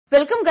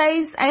Welcome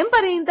guys, I am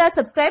Parinita.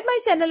 Subscribe my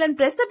channel and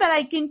press the bell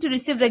icon to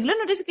receive regular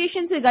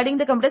notifications regarding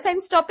the computer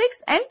science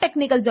topics and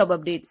technical job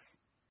updates.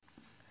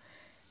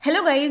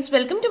 Hello guys,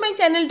 welcome to my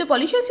channel to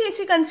polish your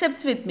CSE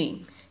concepts with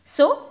me.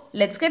 So,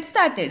 let's get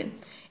started.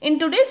 In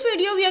today's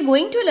video, we are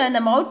going to learn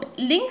about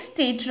link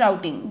state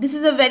routing. This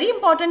is a very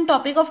important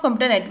topic of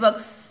computer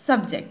networks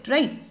subject,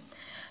 right?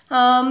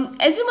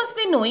 As you must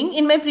be knowing,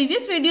 in my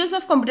previous videos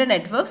of computer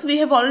networks, we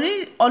have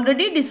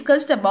already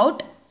discussed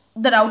about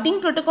the routing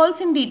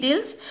protocols in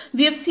details.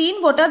 We have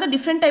seen what are the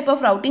different type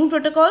of routing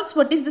protocols,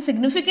 what is the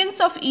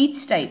significance of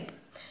each type.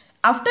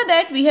 After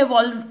that, we have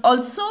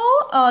also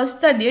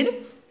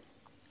studied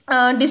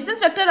distance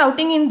vector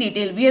routing in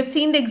detail. We have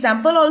seen the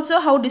example also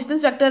how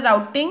distance vector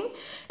routing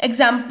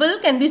example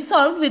can be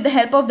solved with the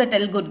help of that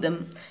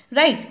algorithm,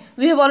 right?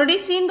 We have already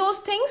seen those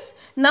things.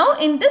 Now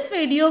in this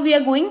video we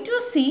are going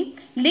to see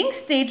link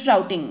state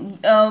routing.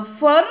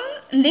 For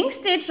link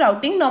state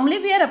routing, normally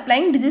we are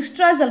applying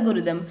Dijkstra's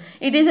algorithm.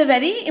 It is a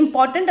very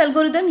important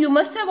algorithm. You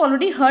must have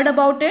already heard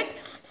about it.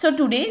 So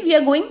today we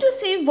are going to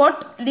see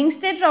what link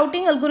state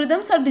routing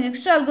algorithms or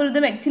Dijkstra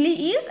algorithm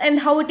actually is and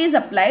how it is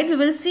applied. We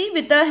will see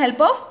with the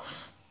help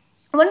of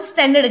one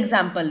standard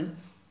example.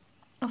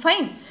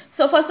 Fine.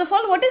 So first of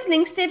all, what is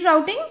link state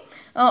routing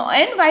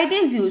and why it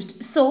is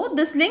used? So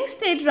this link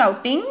state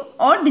routing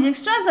or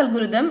Dijkstra's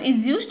algorithm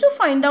is used to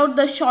find out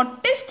the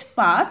shortest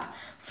path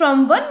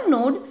from one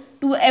node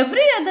to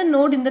every other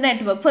node in the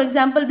network. For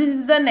example, this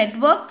is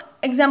the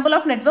example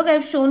of network I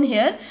have shown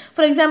here.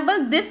 For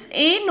example, this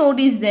A node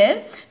is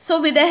there.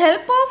 So with the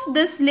help of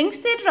this link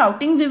state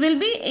routing, we will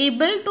be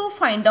able to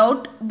find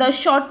out the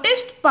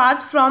shortest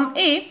path from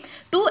A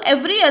to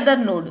every other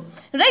node,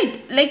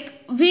 right?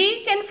 Like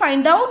we can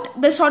find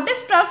out the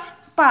shortest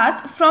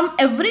path from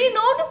every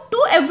node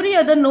to every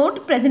other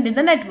node present in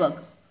the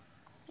network.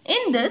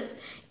 In this,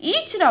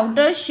 each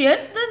router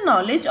shares the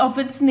knowledge of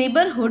its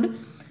neighborhood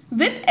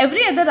with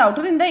every other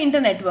router in the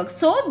internetwork.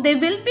 So they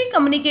will be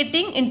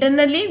communicating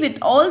internally with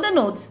all the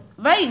nodes.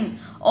 Why?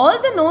 All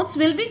the nodes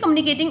will be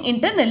communicating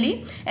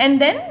internally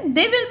and then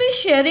they will be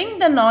sharing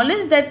the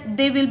knowledge that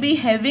they will be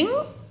having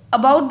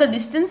about the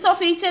distance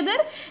of each other,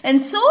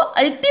 and so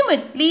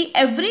ultimately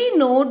every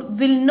node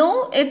will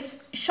know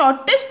its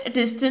shortest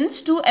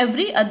distance to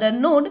every other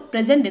node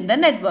present in the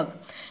network.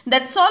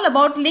 That's all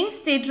about link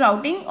state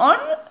routing or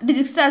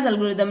Dijkstra's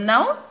algorithm.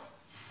 Now,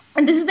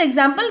 and this is the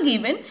example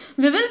given.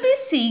 We will be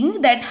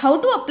seeing that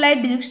how to apply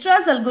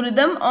Dijkstra's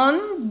algorithm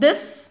on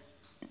this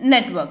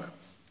network.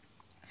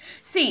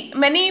 See,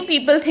 many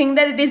people think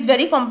that it is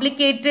very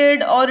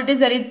complicated or it is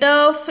very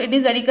tough, it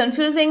is very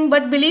confusing,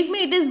 but believe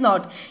me, it is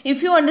not.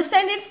 If you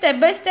understand it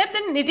step by step,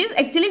 then it is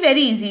actually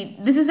very easy.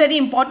 This is very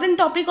important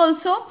topic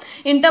also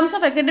in terms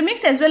of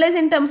academics as well as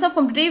in terms of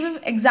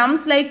competitive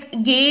exams like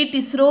GATE,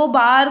 ISRO,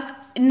 BARC,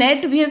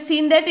 NET. We have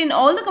seen that in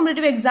all the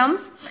competitive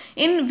exams,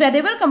 in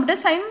wherever computer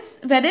science,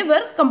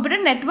 wherever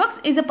computer networks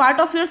is a part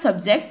of your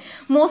subject,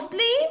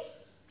 mostly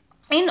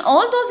in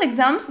all those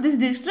exams, this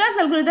Dijkstra's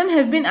algorithm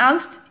have been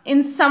asked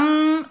in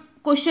some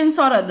questions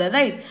or other,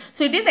 right?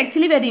 So it is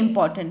actually very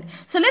important.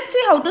 So let's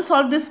see how to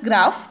solve this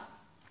graph.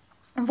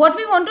 What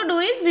we want to do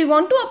is we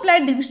want to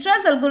apply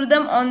Dijkstra's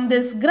algorithm on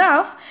this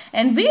graph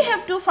and we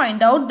have to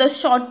find out the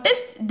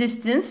shortest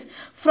distance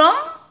from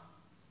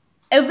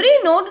every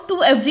node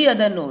to every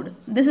other node.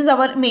 This is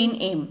our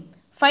main aim.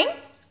 Fine?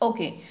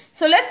 Okay.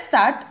 So let's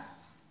start.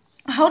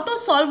 How to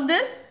solve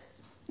this?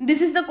 This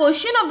is the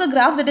question of the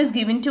graph that is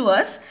given to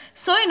us.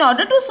 So in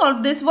order to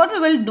solve this, what we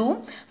will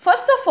do,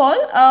 first of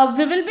all,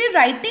 we will be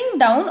writing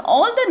down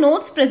all the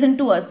nodes present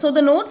to us. So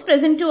the nodes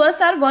present to us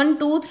are 1,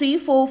 2, 3,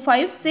 4,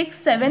 5, 6,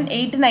 7,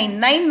 8, 9.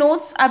 9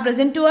 nodes are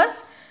present to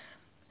us.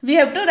 We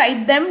have to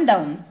write them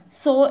down.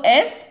 So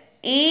S,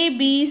 A,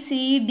 B,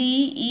 C,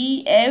 D,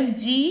 E, F,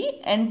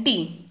 G and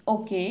T.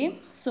 Okay.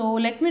 So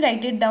let me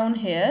write it down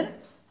here.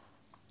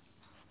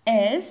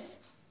 S,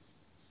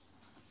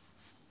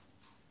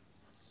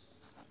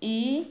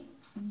 A,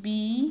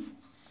 B,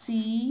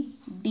 C,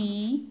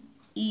 D,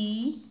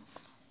 E,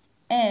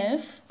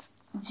 F,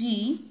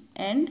 G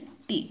and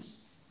T.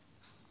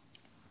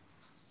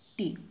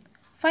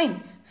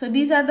 Fine. So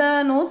these are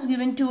the nodes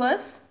given to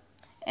us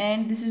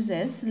and this is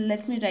S.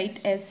 Let me write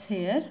S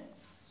here.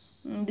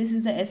 This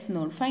is the S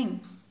node.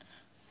 Fine.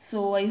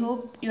 So I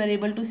hope you are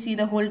able to see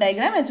the whole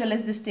diagram as well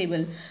as this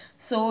table.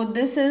 So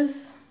this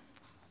is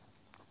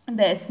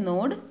the S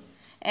node.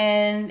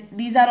 And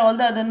these are all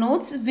the other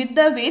nodes with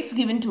the weights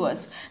given to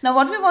us. Now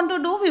what we want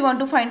to do, we want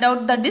to find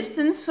out the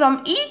distance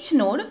from each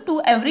node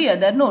to every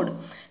other node.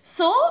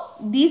 So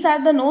these are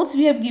the nodes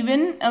we have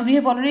given, we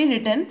have already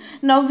written.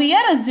 Now we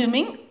are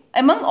assuming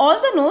among all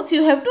the nodes,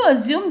 you have to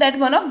assume that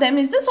one of them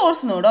is the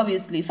source node,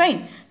 obviously.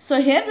 Fine.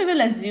 So here we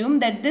will assume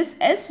that this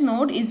S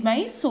node is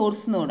my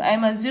source node. I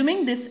am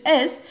assuming this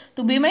S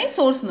to be my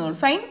source node.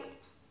 Fine.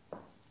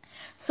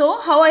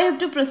 So how I have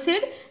to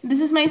proceed?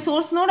 This is my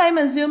source node I am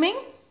assuming.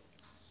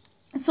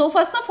 So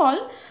first of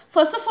all,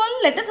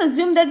 let us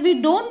assume that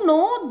we don't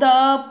know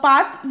the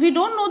path, we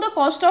don't know the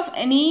cost of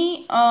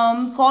any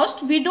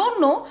cost, we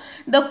don't know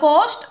the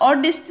cost or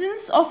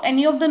distance of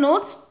any of the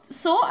nodes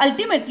So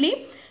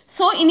ultimately,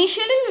 so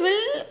initially we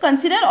will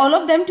consider all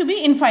of them to be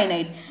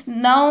infinite.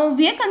 Now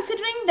we are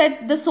considering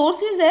that the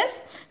source is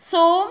S.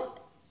 So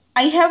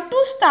I have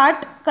to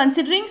start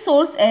considering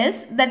source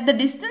S, that the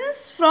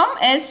distance from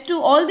S to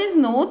all these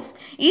nodes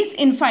is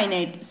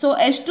infinite. So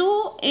S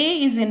to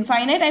A is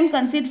infinite. I am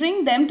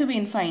considering them to be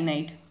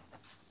infinite.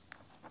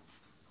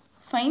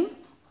 Fine.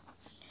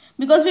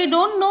 Because we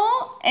don't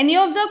know any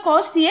of the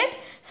cost yet.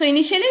 So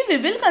initially we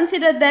will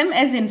consider them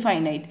as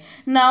infinite.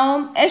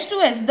 Now S to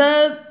S,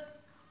 the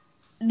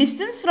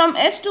distance from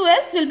S to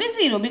S will be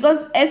 0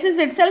 because S is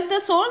itself the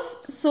source.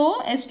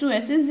 So S to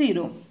S is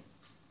 0.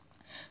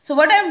 So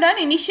what I have done,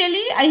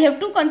 initially I have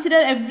to consider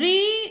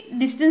every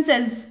distance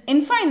as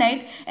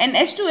infinite and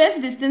S to S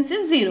distance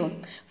is 0.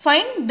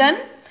 Fine, done.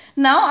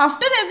 Now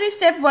after every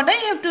step what I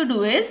have to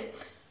do is,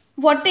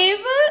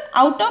 whatever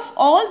out of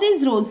all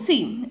these rows,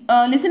 see,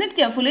 listen it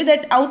carefully,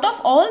 that out of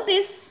all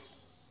these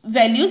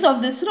values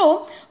of this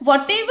row,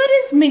 whatever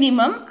is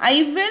minimum,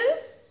 I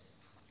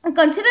will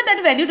consider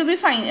that value to be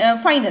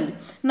final.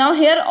 Now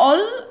here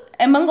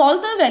among all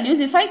the values,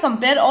 if I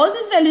compare, all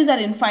these values are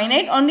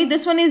infinite, only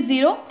this one is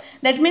 0.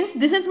 That means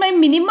this is my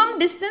minimum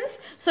distance.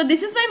 So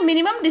this is my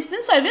minimum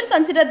distance. So I will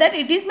consider that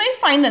it is my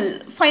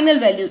final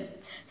value.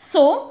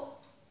 So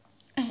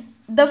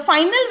the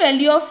final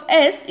value of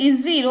S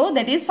is 0,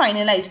 that is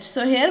finalized.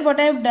 So here what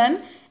I have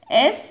done,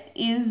 S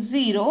is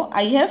 0,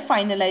 I have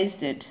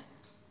finalized it.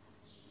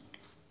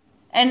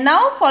 And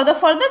now for the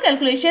further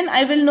calculation,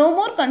 I will no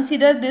more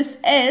consider this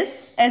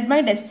S as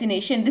my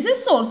destination. This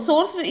is source.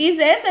 Source is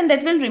S and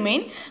that will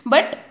remain.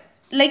 But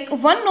like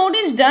one node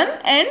is done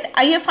and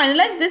I have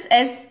finalized this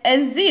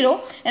as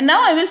 0. And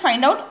now I will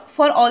find out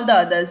for all the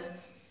others.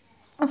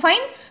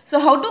 Fine. So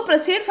how to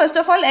proceed? First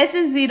of all, S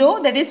is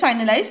 0, that is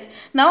finalized.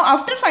 Now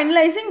after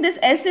finalizing this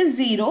S is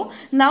 0,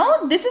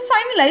 now this is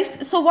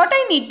finalized. So what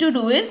I need to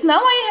do is, now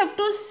I have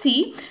to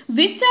see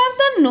which are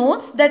the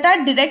nodes that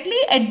are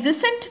directly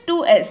adjacent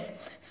to S.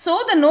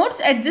 So the nodes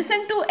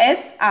adjacent to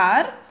S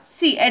are,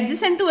 see,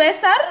 adjacent to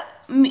S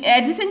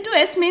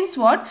means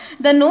what?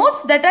 The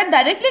nodes that are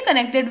directly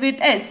connected with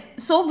S.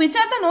 So which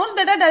are the nodes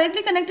that are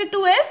directly connected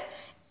to S?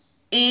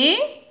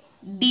 A,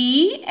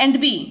 D and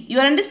B. You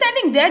are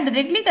understanding? They are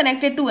directly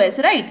connected to S,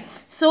 right?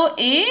 So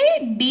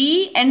A,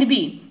 D and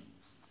B.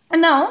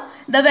 Now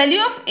the value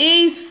of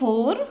A is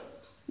 4.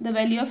 The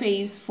value of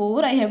A is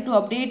 4. I have to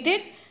update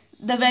it.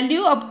 The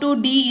value up to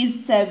D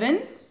is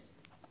 7.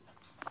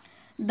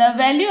 The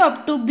value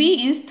up to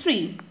B is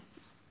 3.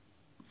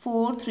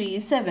 4, 3,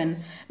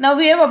 7. Now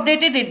we have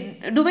updated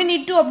it. Do we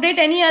need to update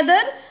any other?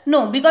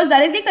 No, because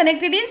directly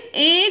connected is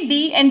A,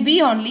 D and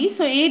B only.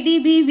 So A, D,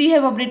 B, we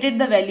have updated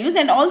the values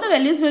and all the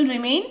values will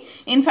remain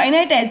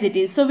infinite as it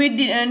is. So we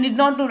need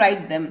not to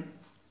write them.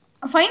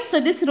 Fine. So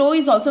this row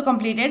is also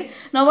completed.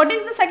 Now what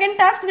is the second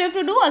task we have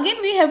to do?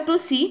 Again we have to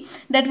see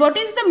that what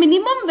is the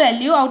minimum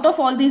value out of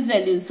all these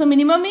values. So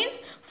minimum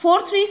is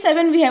 4, 3,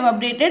 7 we have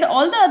updated.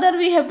 All the other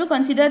we have to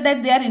consider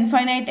that they are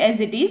infinite as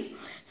it is.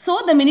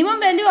 So the minimum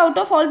value out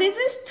of all these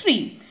is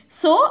 3.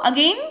 So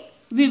again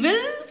we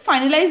will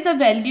finalize the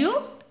value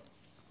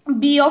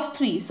B of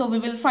 3. So we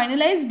will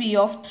finalize B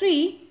of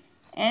 3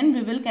 and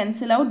we will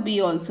cancel out B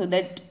also,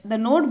 that the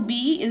node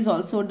B is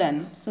also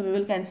done. So we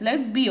will cancel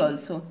out B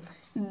also.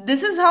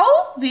 This is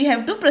how we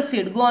have to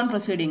proceed, go on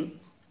proceeding.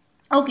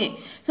 Okay,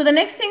 so the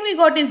next thing we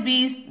got is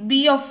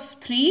B of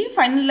 3,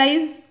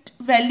 finalized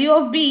value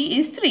of B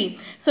is 3.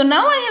 So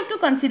now I have to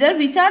consider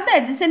which are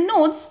the adjacent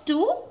nodes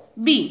to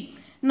B.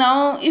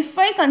 Now if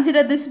I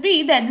consider this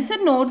B, the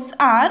adjacent nodes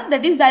are,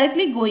 that is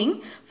directly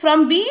going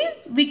from B,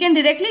 we can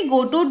directly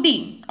go to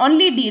D,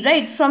 only D,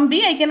 right? From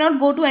B I cannot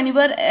go to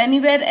anywhere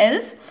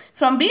else.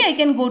 From B I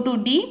can go to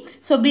D.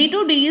 So B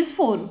to D is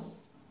 4.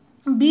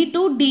 B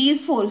to D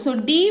is 4. So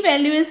D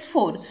value is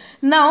 4.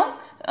 Now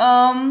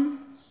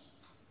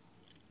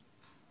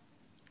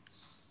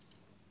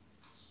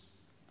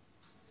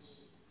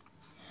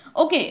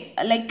okay,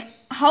 like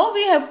how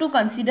we have to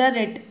consider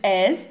it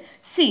as,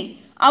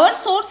 see, our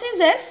source is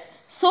S.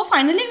 So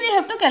finally we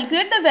have to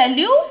calculate the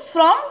value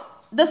from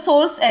the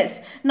source S.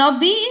 Now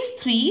B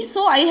is 3.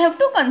 So I have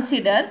to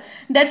consider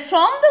that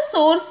from the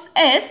source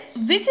S,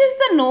 which is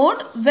the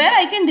node where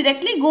I can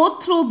directly go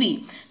through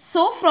B.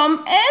 So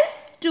from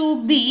S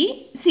to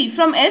B, see,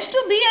 from S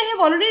to B I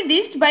have already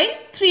reached by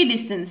 3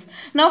 distance.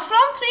 Now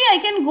from 3 I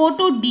can go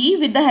to D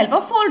with the help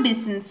of 4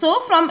 distance. So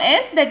from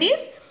S, that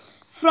is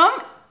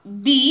from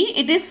B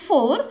it is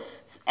 4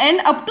 and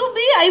up to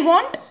B I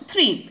want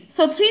 3.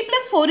 So 3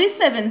 plus 4 is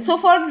 7. So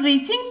for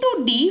reaching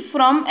to D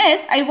from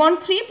S I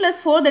want 3 plus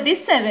 4, that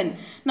is 7.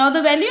 Now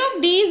the value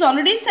of D is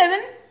already 7.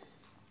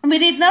 We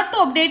need not to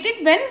update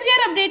it. When we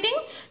are updating,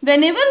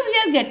 whenever we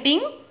are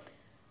getting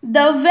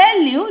the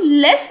value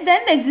less than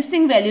the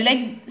existing value.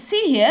 Like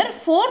see here,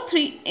 4,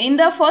 3, in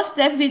the first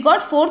step we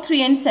got 4,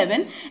 3 and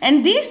 7,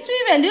 and these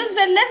three values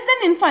were less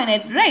than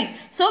infinite, right?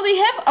 So we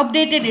have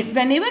updated it.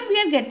 Whenever we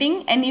are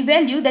getting any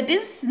value that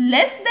is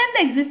less than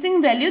the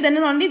existing value, then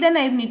and only then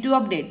I need to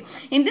update.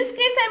 In this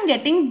case I am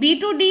getting B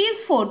to D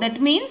is 4,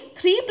 that means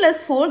 3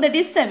 plus 4, that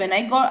is 7.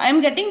 I am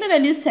getting the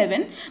value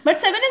 7, but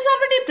 7 is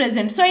already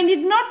present, so I need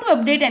not to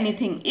update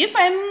anything. If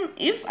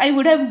I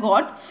would have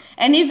got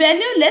any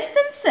value less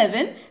than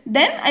 7,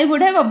 then I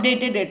would have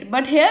updated it.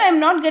 But here I am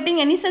not getting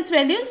any such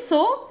values,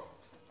 so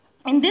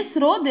in this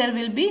row there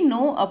will be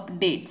no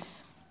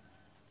updates.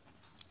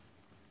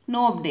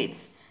 No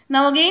updates.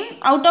 Now again,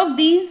 out of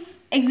these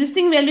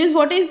existing values,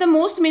 what is the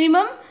most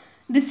minimum?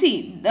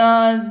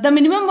 The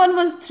minimum one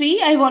was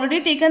 3. I have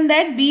already taken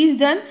that. B is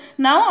done.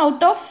 Now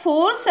out of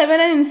 4, 7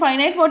 and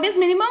infinite, what is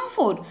minimum?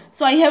 4.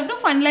 So I have to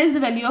finalize the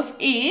value of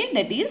A,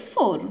 that is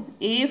 4.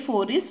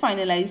 A4 is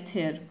finalized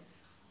here.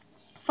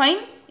 Fine,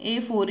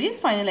 A4 is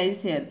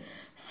finalized here.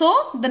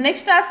 So the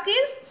next task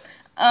is,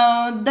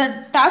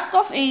 the task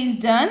of A is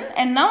done,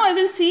 and now I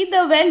will see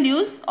the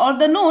values or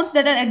the nodes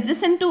that are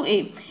adjacent to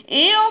A.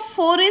 A of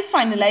 4 is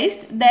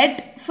finalized,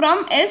 that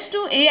from S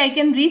to A I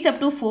can reach up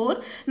to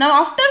 4. Now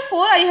after 4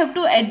 I have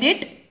to add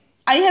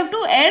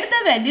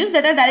the values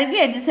that are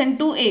directly adjacent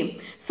to A.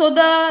 So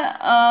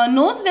the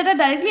nodes that are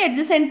directly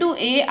adjacent to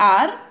A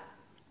are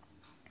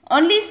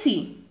only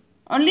C.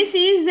 Only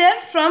C is there.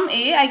 From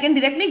A I can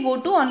directly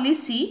go to only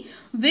C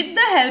with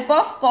the help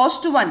of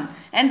cost 1,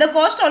 and the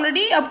cost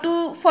already up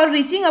to, for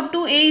reaching up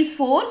to A is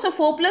 4, so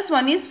 4 plus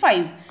 1 is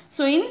 5.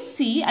 So in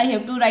C I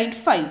have to write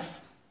 5.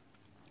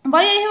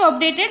 Why I have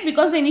updated?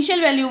 Because the initial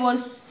value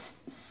was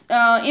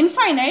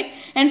infinite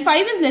and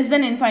 5 is less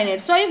than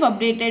infinite, so I have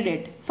updated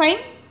it. Fine.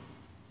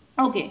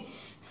 Okay,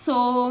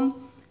 so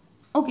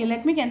okay,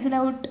 let me cancel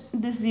out.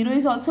 This 0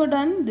 is also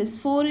done, this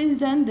 4 is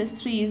done, this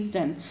 3 is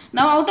done.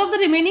 Now out of the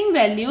remaining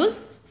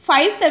values,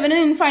 5, 7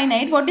 and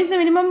infinite, what is the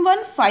minimum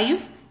one?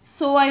 5.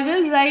 So I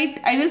will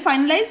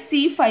finalize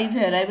C5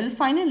 here. I will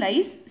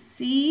finalize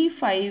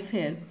C5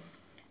 here.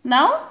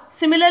 Now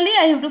similarly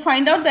I have to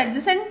find out the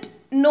adjacent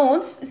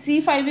nodes.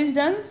 C5 is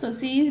done, so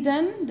C is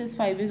done, this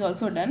 5 is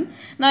also done.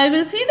 Now I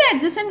will see the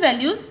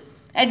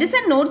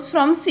adjacent nodes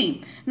from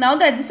C. Now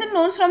the adjacent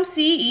nodes from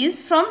C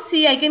is, from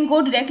C I can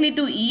go directly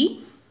to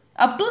E.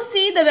 Up to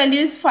C the value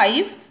is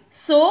 5.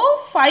 So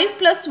 5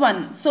 plus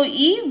 1. So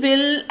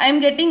I am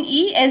getting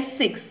E as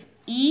 6.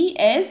 E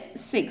as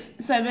 6.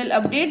 So I will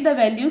update the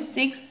value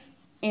 6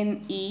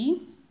 in E.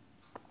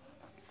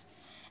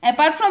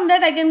 Apart from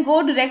that I can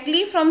go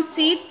directly from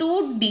C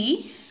to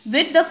D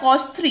with the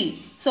cost 3.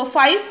 So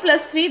 5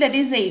 plus 3, that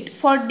is 8.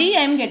 For D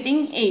I am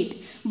getting 8.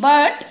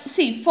 But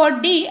see, for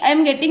D I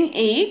am getting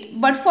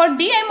 8, but for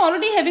D I am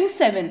already having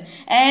 7,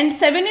 and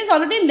 7 is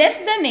already less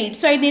than 8,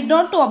 so I need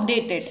not to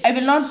update it. I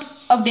will not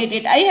update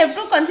it. I have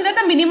to consider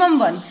the minimum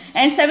one,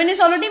 and 7 is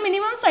already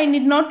minimum, so I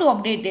need not to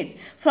update it.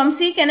 From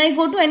C can I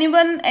go to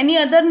any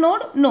other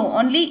node? No,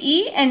 only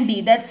E and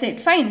D, that's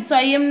it. Fine. So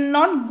I am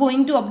not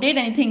going to update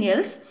anything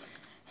else.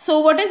 So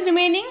what is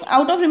remaining?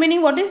 Out of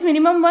remaining, what is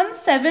minimum one?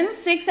 7,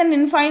 6 and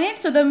infinite.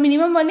 So the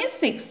minimum one is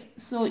 6.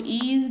 So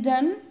E is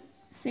done.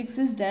 6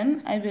 is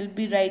done. I will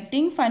be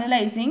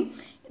finalizing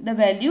the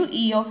value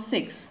E of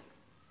 6.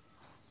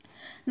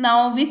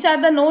 Now which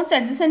are the nodes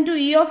adjacent to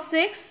E of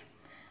 6?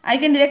 I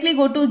can directly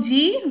go to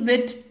G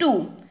with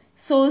 2.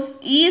 So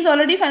E is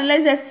already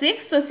finalized as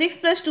 6. So 6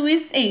 plus 2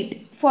 is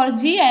 8. For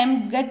G I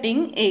am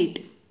getting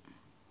 8.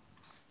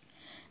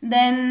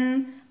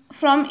 Then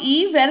from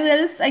E, where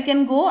else I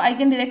can go? I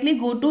can directly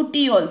go to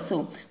T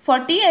also. For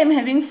T I am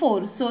having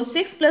 4. So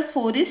 6 plus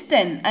 4 is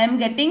 10. I am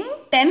getting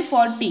 10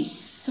 for T.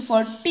 So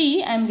for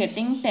T I am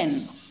getting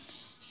 10.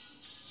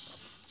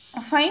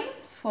 Fine.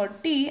 For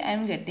T I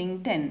am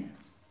getting 10.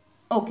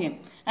 Okay.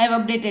 I have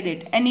updated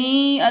it.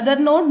 Any other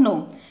node?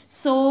 No.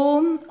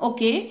 So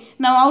okay.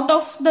 Now out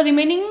of the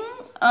remaining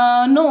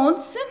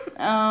nodes,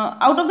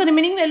 out of the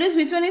remaining values,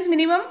 which one is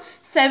minimum?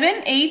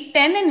 7, 8,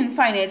 10 and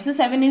infinite. So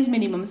 7 is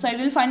minimum. So I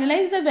will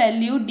finalize the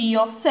value D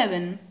of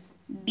 7.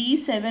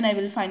 D7 I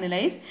will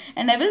finalize,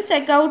 and I will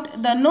check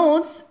out the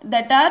nodes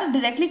that are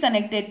directly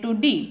connected to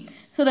D.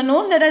 So the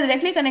nodes that are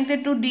directly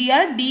connected to D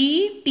are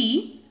D,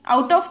 T.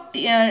 Out of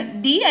D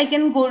I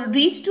can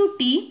reach to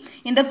T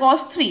in the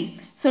cost 3.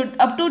 So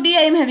up to D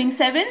I am having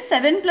 7.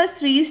 7 plus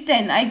 3 is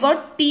 10. I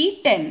got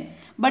T 10.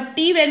 But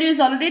T value is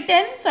already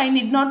 10, so I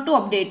need not to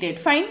update it.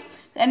 Fine.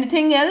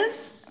 Anything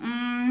else?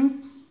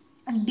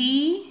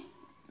 D,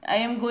 I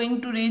am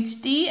going to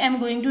reach T, I am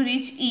going to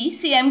reach E.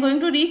 See, I am going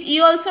to reach E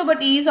also,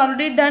 but E is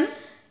already done.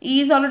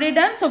 E is already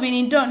done, so we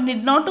need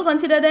not to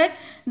consider that.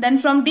 Then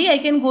from D I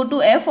can go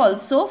to F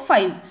also,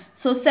 5.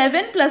 So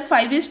 7 plus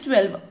 5 is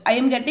 12. I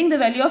am getting the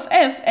value of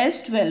F as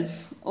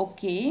 12.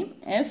 Okay,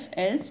 F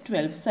as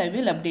 12. So I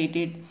will update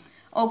it.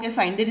 Okay,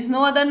 fine. There is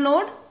no other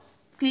node.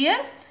 Clear?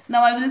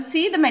 Now I will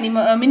see the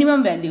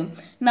minimum value.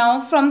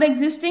 Now from the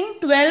existing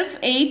 12,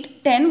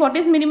 8, 10, what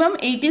is minimum?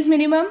 8 is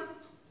minimum.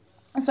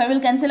 So I will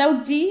cancel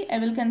out G, I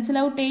will cancel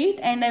out 8,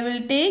 and I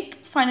will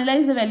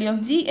finalize the value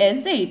of G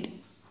as 8.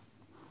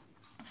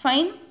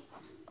 Fine.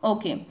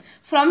 Okay.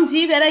 From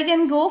G, where I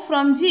can go?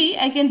 From G,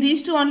 I can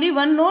reach to only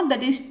one node,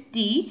 that is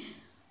T.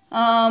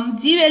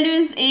 G value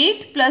is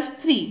 8 plus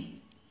 3.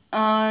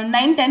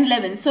 9, 10,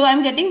 11. So I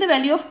am getting the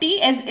value of T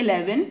as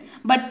 11.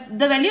 But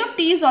the value of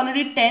T is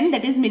already 10,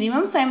 that is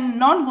minimum. So I am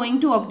not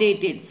going to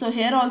update it. So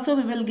here also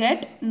we will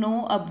get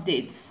no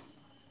updates.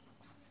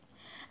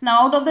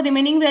 Now out of the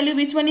remaining value,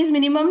 which one is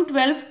minimum?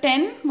 12,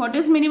 10. What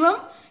is minimum?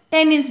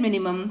 10 is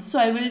minimum. So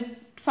I will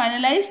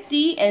finalize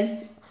T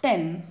as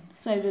 10.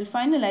 So I will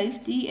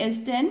finalize T as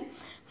 10.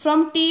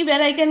 From T,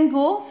 where I can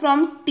go?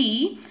 From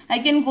T, I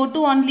can go to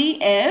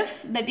only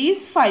F, that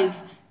is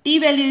 5. T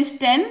value is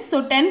 10.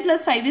 So 10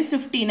 plus 5 is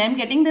 15. I am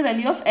getting the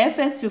value of F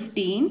as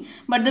 15.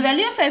 But the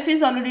value of F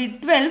is already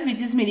 12,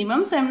 which is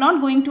minimum. So I am not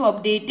going to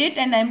update it.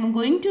 And I am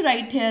going to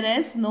write here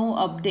as no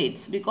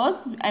updates,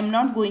 because I am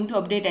not going to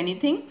update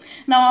anything.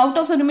 Now out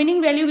of the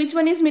remaining value, which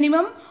one is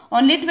minimum?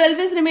 Only 12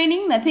 is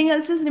remaining. Nothing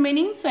else is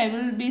remaining. So I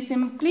will be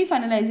simply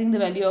finalizing the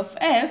value of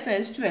F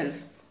as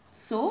 12.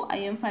 So I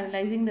am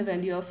finalizing the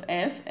value of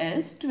F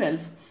as 12.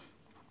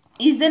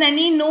 Is there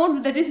any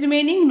node that is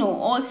remaining? No.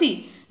 Oh,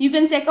 see. You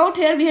can check out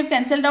here, we have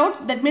cancelled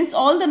out. That means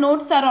all the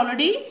nodes are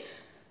already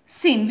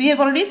seen. We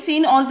have already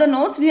seen all the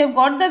nodes. We have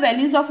got the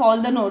values of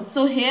all the nodes.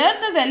 So here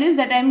the values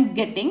that I am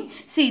getting.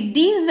 See,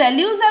 these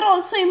values are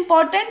also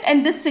important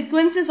and this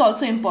sequence is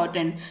also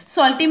important.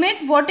 So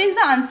ultimate, what is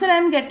the answer I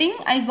am getting?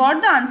 I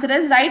got the answer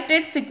as write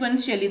it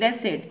sequentially.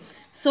 That's it.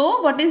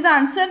 So what is the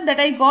answer that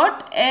I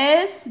got?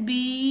 S,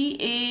 B,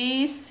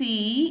 A,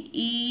 C,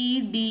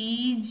 E,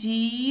 D,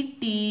 G,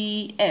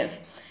 T, F.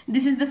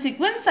 This is the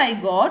sequence I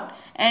got,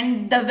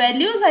 and the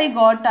values I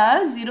got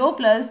are 0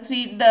 plus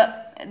 3.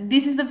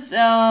 This is the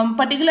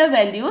particular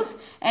values,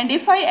 and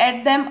if I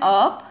add them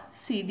up,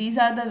 see, these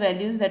are the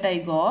values that I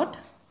got,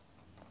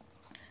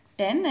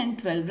 10 and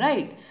 12,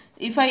 right?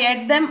 If I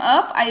add them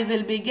up, I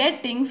will be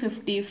getting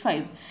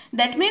 55.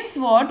 That means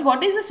what?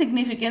 What is the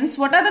significance?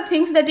 What are the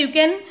things that you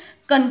can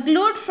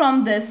conclude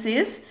from this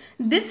is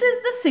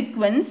the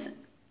sequence,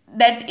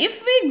 that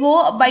if we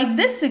go by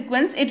this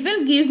sequence, it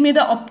will give me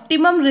the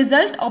optimum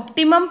result,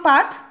 optimum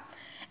path,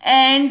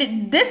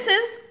 and this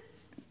is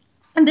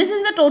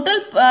the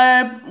total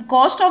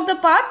cost of the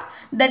path.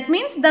 That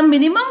means the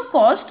minimum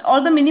cost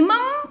or the minimum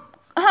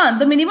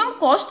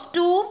cost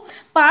to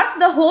parse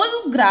the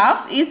whole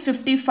graph is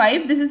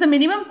 55. This is the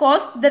minimum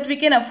cost that we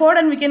can afford,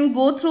 and we can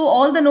go through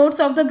all the nodes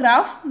of the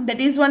graph. That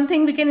is one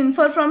thing we can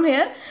infer from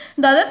here.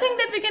 The other thing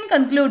that we can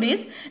conclude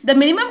is the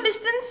minimum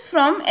distance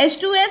from S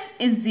to S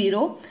is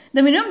 0.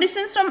 The minimum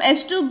distance from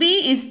S to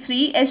B is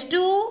 3. S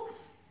to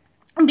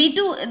B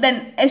to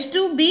then S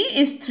to B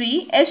is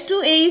 3. S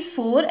to A is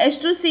 4. S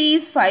to C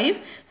is 5.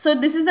 So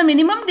this is the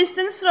minimum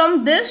distance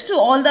from this to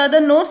all the other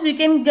nodes we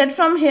can get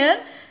from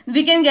here.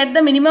 We can get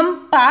the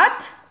minimum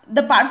path,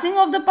 the parsing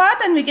of the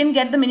path, and we can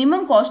get the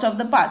minimum cost of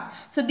the path.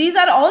 So these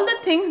are all the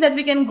things that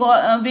we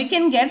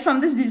can get from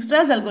this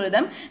Dijkstra's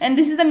algorithm, and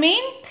this is the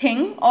main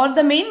thing or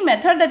the main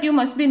method that you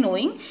must be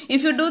knowing.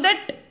 If you do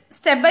that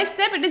step by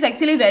step, it is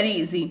actually very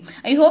easy.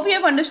 I hope you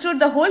have understood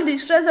the whole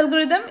Dijkstra's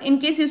algorithm. In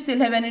case you still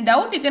have any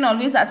doubt, you can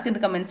always ask in the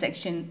comment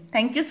section.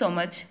 Thank you so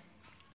much.